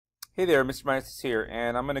Hey there, Mr. Midas here,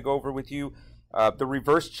 and I'm going to go over with you the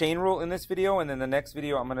reverse chain rule in this video, and then the next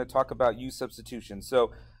video I'm going to talk about u-substitution. So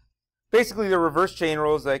basically the reverse chain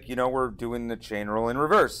rule is like, we're doing the chain rule in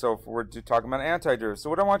reverse. So if we're talking about antiderivative. So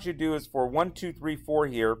what I want you to do is for 1, 2, 3, 4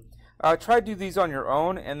 here, try to do these on your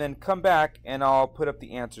own, and then come back and I'll put up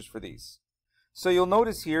the answers for these. So you'll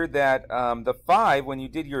notice here that the 5, when you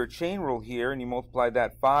did your chain rule here, and you multiplied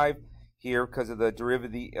that 5 here because of the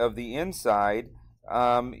derivative of the inside,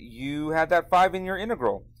 you had that 5 in your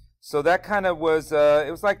integral. So that kind of was,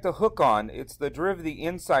 it was like the hook on. It's the derivative of the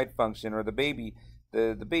inside function, or the baby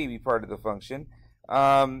part of the function.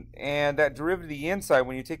 And that derivative of the inside,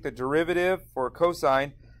 when you take the derivative for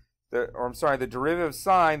cosine, the derivative of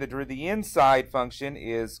sine, the derivative of the inside function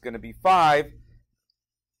is going to be 5.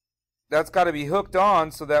 That's got to be hooked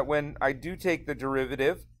on so that when I do take the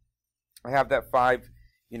derivative, I have that 5,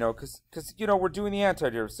 because we're doing the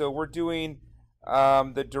antiderivative. So we're doing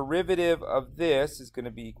the derivative of this is going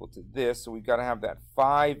to be equal to this, so we've got to have that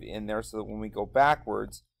 5 in there so that when we go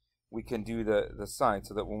backwards, we can do the sign,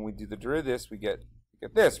 so that when we do the derivative of this, we get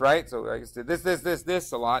this, right? So I just did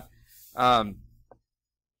this a lot. I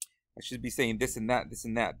should be saying this and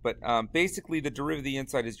that, but basically the derivative of the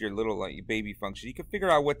inside is your little baby function. You can figure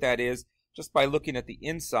out what that is just by looking at the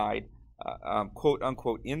inside, quote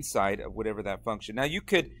unquote inside of whatever that function. Now you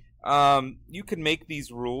could make these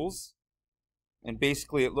rules. And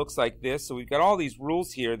basically it looks like this. So we've got all these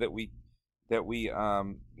rules here that we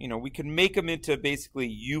can make them into basically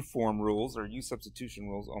U-form rules or U-substitution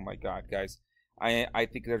rules. Oh my God, guys. I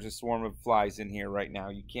think there's a swarm of flies in here right now.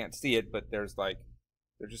 You can't see it, but they're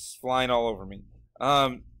just flying all over me.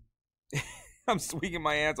 I'm swinging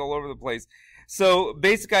my hands all over the place. So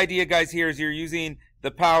basic idea, guys, here is you're using the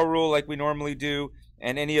power rule like we normally do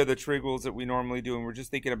and any other trig rules that we normally do. And we're just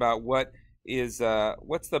thinking about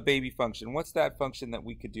what's the baby function? What's that function that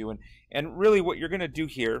we could do? And really what you're going to do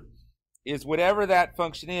here is whatever that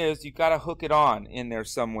function is, you've got to hook it on in there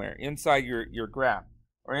somewhere, inside your graph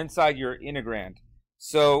or inside your integrand.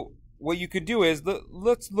 So what you could do is,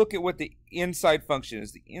 let's look at what the inside function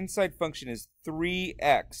is. The inside function is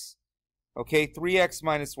 3x. Okay, 3x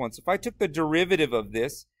minus 1. So if I took the derivative of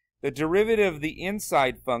this, the derivative of the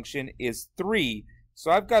inside function is 3. So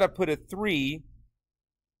I've got to put a 3.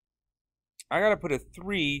 I got to put a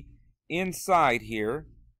 3 inside here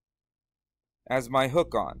as my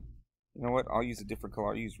hook on. You know what? I'll use a different color.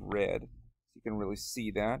 I'll use red so you can really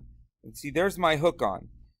see that. And see, there's my hook on.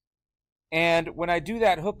 And when I do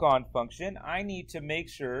that hook on function, I need to make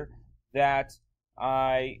sure that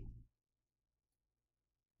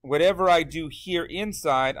whatever I do here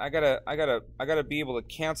inside, I gotta be able to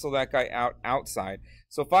cancel that guy out outside.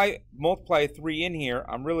 So if I multiply a 3 in here,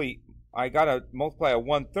 I gotta multiply a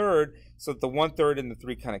 1/3 so that the 1/3 and the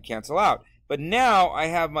 3 kind of cancel out. But now I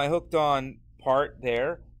have my hooked on part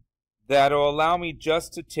there that'll allow me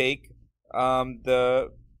just to take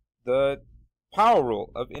the power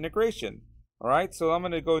rule of integration. All right, so I'm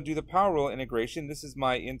going to go and do the power rule integration. This is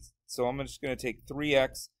so I'm just going to take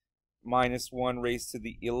 3x minus 1 raised to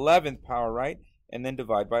the 11th power, right? And then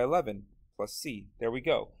divide by 11 plus c. There we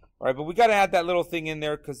go. All right, but we got to add that little thing in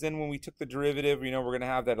there because then when we took the derivative, we're going to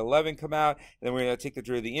have that 11 come out. And then we're going to take the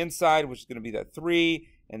derivative of the inside, which is going to be that 3.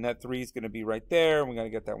 And that 3 is going to be right there. And we're going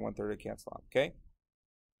to get that 1/3 to cancel out, okay?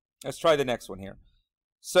 Let's try the next one here.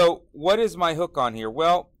 So what is my hook on here?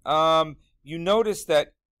 Well, you notice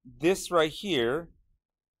that this right here,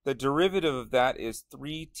 the derivative of that is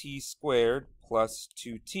 3t squared plus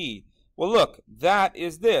 2t. Well, look, that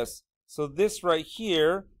is this. So this right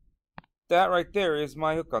here, that right there is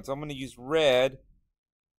my hook on. So I'm going to use red.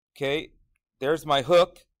 Okay, there's my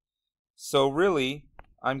hook. So really,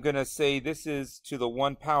 I'm going to say this is to the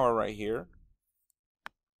 1 power right here.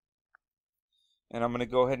 And I'm going to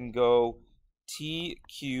go ahead and go t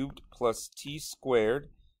cubed plus t squared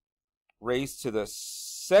raised to the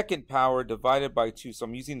 2nd power divided by 2. So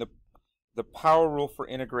I'm using the power rule for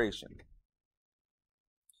integration.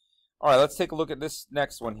 All right, let's take a look at this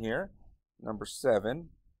next one here, number 7.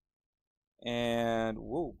 And,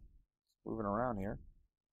 whoa, moving around here.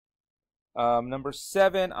 Number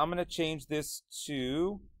 7, I'm going to change this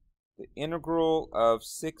to the integral of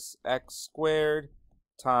 6x squared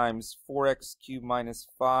times 4x cubed minus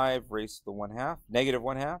 5 raised to the 1/2, negative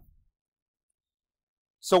 1/2.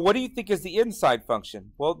 So what do you think is the inside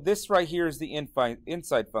function? Well, this right here is the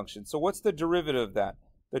inside function. So what's the derivative of that?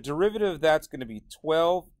 The derivative of that's going to be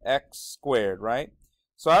 12x squared, right?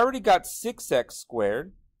 So I already got 6x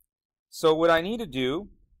squared. So what I need to do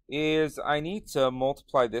is I need to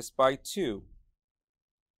multiply this by 2.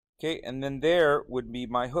 Okay, and then there would be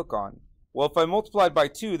my hook on. Well, if I multiplied by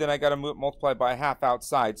 2, then I got to multiply by half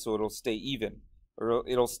outside so it'll stay even, or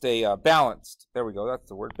it'll stay balanced. There we go. That's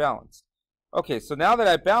the word, balanced. Okay, so now that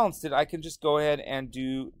I balanced it, I can just go ahead and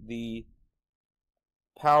do the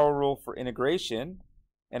power rule for integration,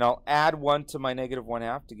 and I'll add 1 to my negative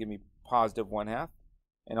 1/2 to give me positive 1/2,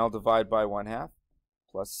 and I'll divide by 1/2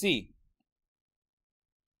 plus c.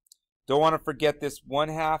 Don't want to forget this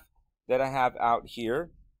 1/2 that I have out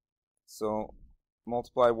here, so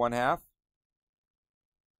multiply 1/2.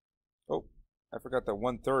 Oh, I forgot the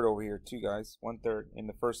 1/3 over here too, guys. 1/3 in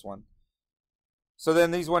the first one. So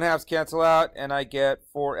then these 1/2s cancel out, and I get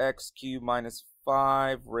 4x cubed minus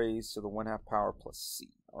 5 raised to the 1/2 power plus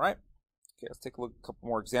c. All right. Okay, let's take a look at a couple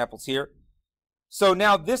more examples here. So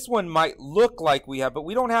now this one might look like we have, but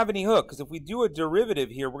we don't have any hook, because if we do a derivative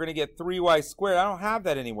here, we're going to get 3y squared. I don't have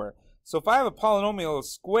that anywhere. So if I have a polynomial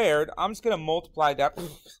squared, I'm just going to multiply that.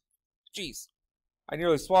 Jeez, I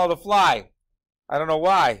nearly swallowed a fly. I don't know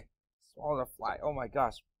why. Swallowed a fly. Oh my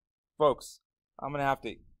gosh. Folks, I'm going to have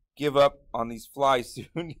to give up on these flies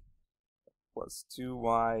soon. Plus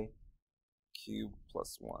 2y cubed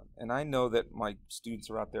plus 1. And I know that my students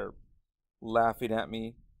are out there laughing at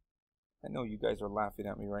me. I know you guys are laughing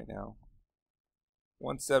at me right now.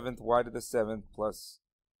 1/7 y to the 7th plus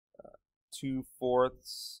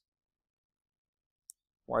 2/4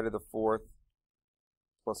 y to the 4th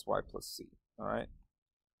plus y plus c. All right.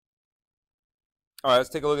 All right, let's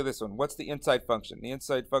take a look at this one. What's the inside function? The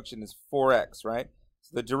inside function is 4x, right?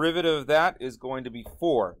 So the derivative of that is going to be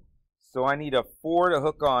 4. So I need a 4 to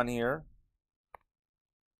hook on here.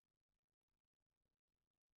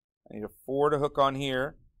 I need a 4 to hook on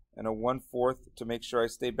here, and a 1/4 to make sure I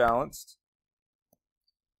stay balanced.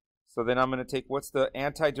 So then I'm going to take, what's the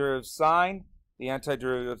antiderivative sign? The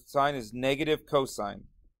antiderivative sign is negative cosine.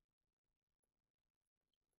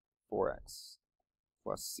 4x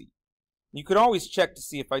plus c. You can always check to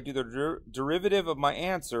see if I do the derivative of my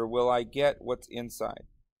answer, will I get what's inside?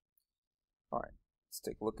 All right, let's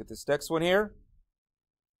take a look at this next one here.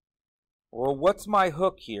 Well, what's my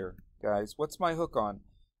hook here, guys? What's my hook on?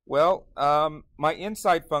 Well, my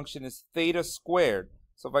inside function is theta squared.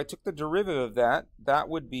 So if I took the derivative of that, that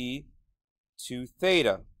would be 2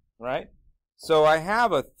 theta, right? So I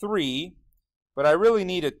have a 3, but I really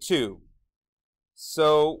need a 2.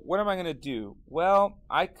 So what am I going to do? Well,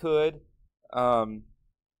 I could,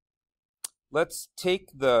 let's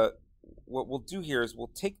take what we'll do here is we'll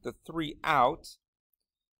take the 3 out,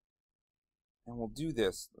 and we'll do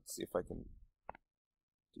this. Let's see if I can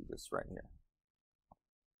do this right here.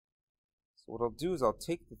 So what I'll do is I'll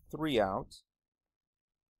take the 3 out,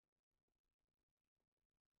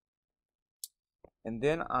 and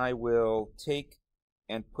then I will take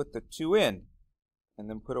and put the 2 in, and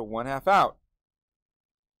then put a 1/2 out.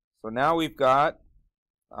 So now we've got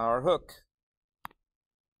our hook.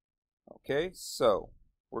 Okay, so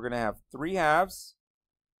we're going to have 3/2.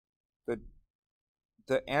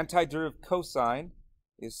 The antiderivative cosine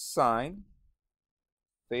is sine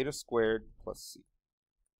theta squared plus c.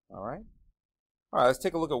 All right. All right, let's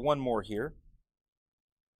take a look at one more here.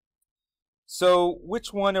 So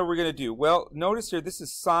which one are we going to do? Well, notice here, this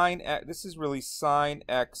is really sine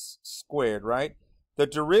x squared, right? The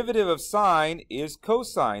derivative of sine is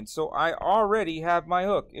cosine, so I already have my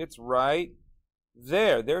hook. It's right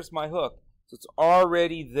there. There's my hook. So it's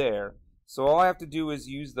already there. So all I have to do is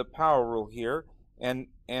use the power rule here, and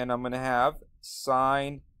I'm going to have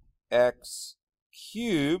sine x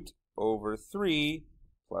cubed over 3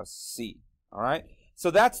 plus c. All right?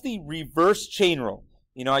 So that's the reverse chain rule.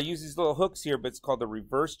 You know, I use these little hooks here, but it's called the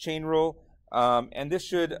reverse chain rule. And this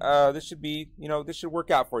should be, this should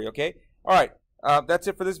work out for you, okay? All right. That's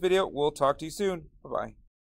it for this video. We'll talk to you soon. Bye-bye.